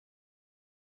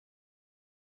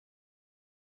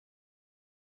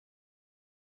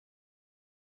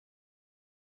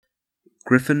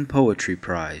Griffin Poetry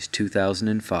Prize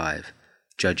 2005.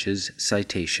 Judges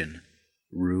Citation.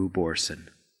 Rue Borson.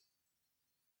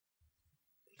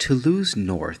 To lose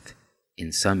north,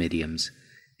 in some idioms,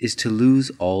 is to lose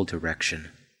all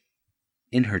direction.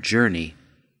 In her journey,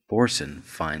 Borson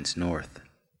finds north.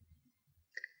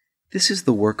 This is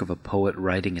the work of a poet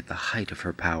writing at the height of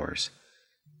her powers.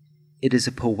 It is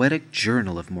a poetic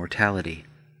journal of mortality,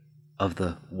 of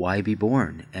the why be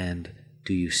born and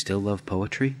do you still love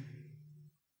poetry?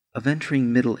 Of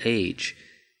entering middle age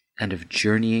and of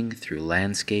journeying through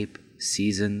landscape,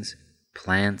 seasons,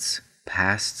 plants,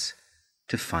 pasts,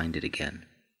 to find it again.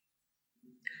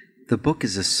 The book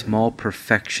is a small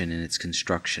perfection in its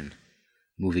construction,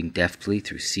 moving deftly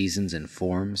through seasons and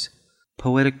forms,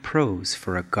 poetic prose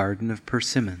for a garden of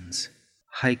persimmons,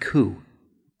 haiku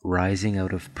rising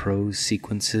out of prose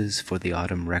sequences for the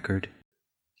autumn record,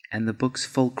 and the book's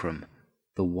fulcrum,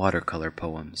 the watercolor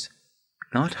poems,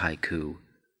 not haiku,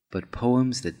 but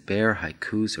poems that bear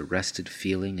haiku's arrested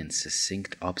feeling and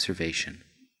succinct observation.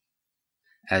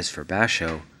 As for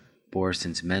Basho,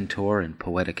 Borson's mentor and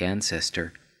poetic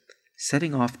ancestor,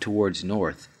 setting off towards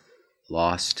north,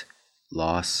 lost,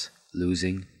 loss,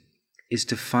 losing, is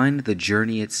to find the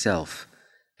journey itself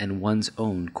and one's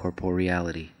own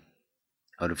corporeality,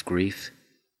 out of grief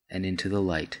and into the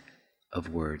light of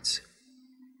words.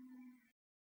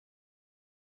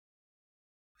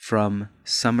 From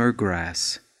Summer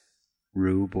Grass,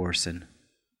 Rue Borson.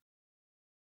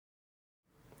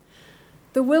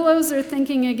 The willows are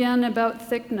thinking again about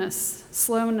thickness,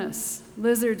 slowness,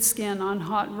 lizard skin on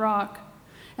hot rock,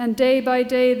 and day by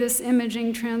day this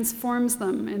imaging transforms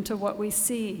them into what we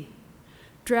see.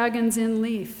 Dragons in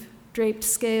leaf, draped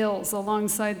scales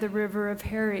alongside the river of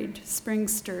harried,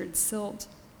 spring-stirred silt.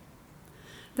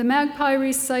 The magpie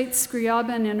recites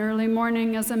Scriabin in early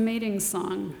morning as a mating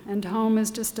song, and home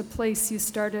is just a place you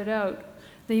started out,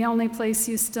 the only place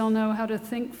you still know how to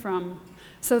think from,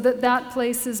 so that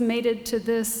place is mated to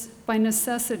this by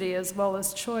necessity as well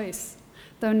as choice,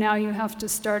 though now you have to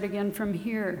start again from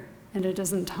here, and it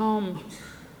isn't home.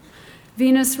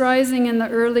 Venus rising in the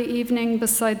early evening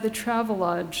beside the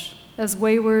Travelodge, as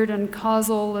wayward and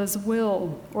causal as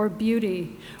will or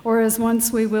beauty, or as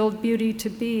once we willed beauty to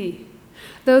be,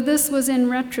 though this was in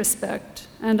retrospect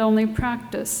and only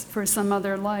practice for some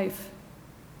other life.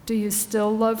 Do you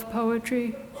still love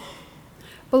poetry?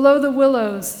 Below the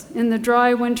willows, in the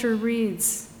dry winter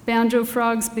reeds, banjo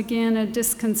frogs begin a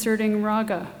disconcerting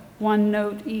raga, one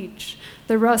note each.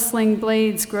 The rustling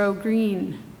blades grow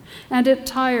green, and it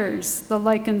tires the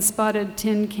lichen-spotted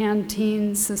tin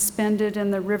canteen suspended in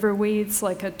the river weeds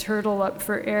like a turtle up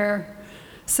for air.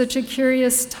 Such a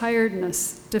curious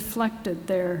tiredness deflected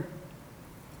there.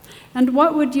 And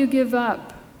what would you give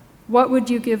up? What would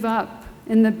you give up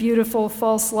in the beautiful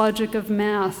false logic of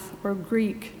math or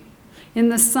Greek, in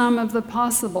the sum of the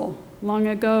possible, long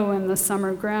ago in the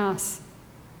summer grass?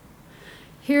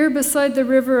 Here beside the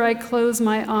river I close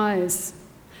my eyes.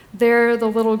 There the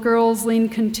little girls lean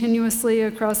continuously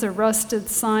across a rusted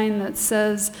sign that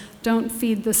says, "Don't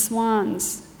feed the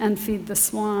swans," and feed the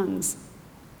swans.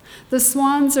 The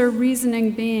swans are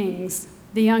reasoning beings,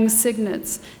 the young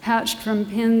cygnets, hatched from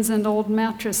pins and old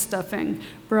mattress stuffing,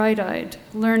 bright-eyed,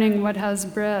 learning what has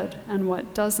bread and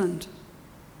what doesn't.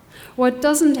 What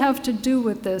doesn't have to do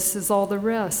with this is all the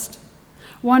rest.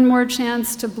 One more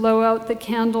chance to blow out the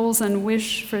candles and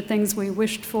wish for things we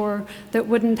wished for that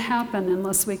wouldn't happen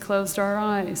unless we closed our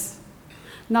eyes.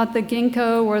 Not the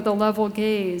ginkgo or the level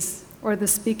gaze, or the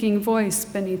speaking voice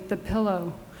beneath the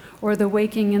pillow, or the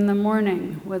waking in the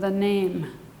morning with a name.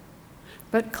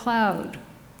 But cloud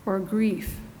or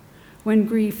grief, when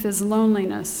grief is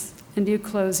loneliness and you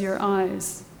close your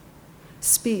eyes.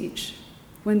 Speech,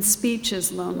 when speech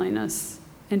is loneliness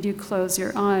and you close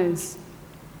your eyes.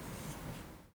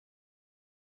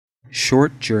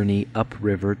 Short Journey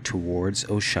Upriver Towards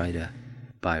Oshida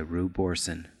by Rue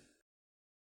Borson.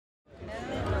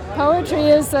 Poetry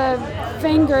is a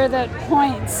finger that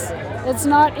points. It's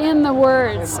not in the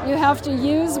words. You have to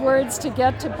use words to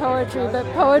get to poetry, but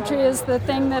poetry is the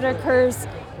thing that occurs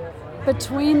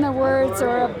between the words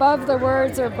or above the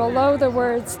words or below the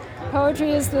words.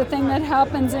 Poetry is the thing that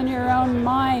happens in your own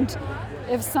mind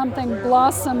if something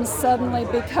blossoms suddenly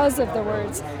because of the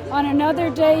words. On another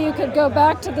day, you could go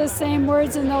back to the same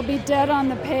words and they'll be dead on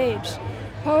the page.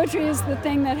 Poetry is the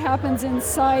thing that happens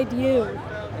inside you.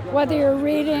 Whether you're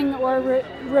reading or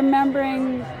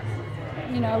remembering,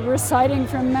 reciting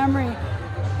from memory,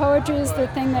 poetry is the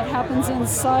thing that happens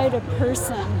inside a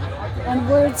person. And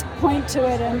words point to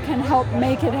it and can help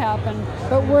make it happen.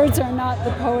 But words are not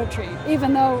the poetry,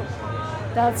 even though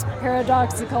that's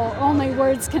paradoxical. Only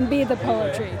words can be the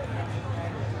poetry.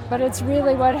 but it's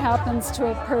really what happens to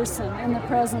a person in the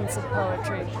presence of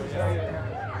poetry.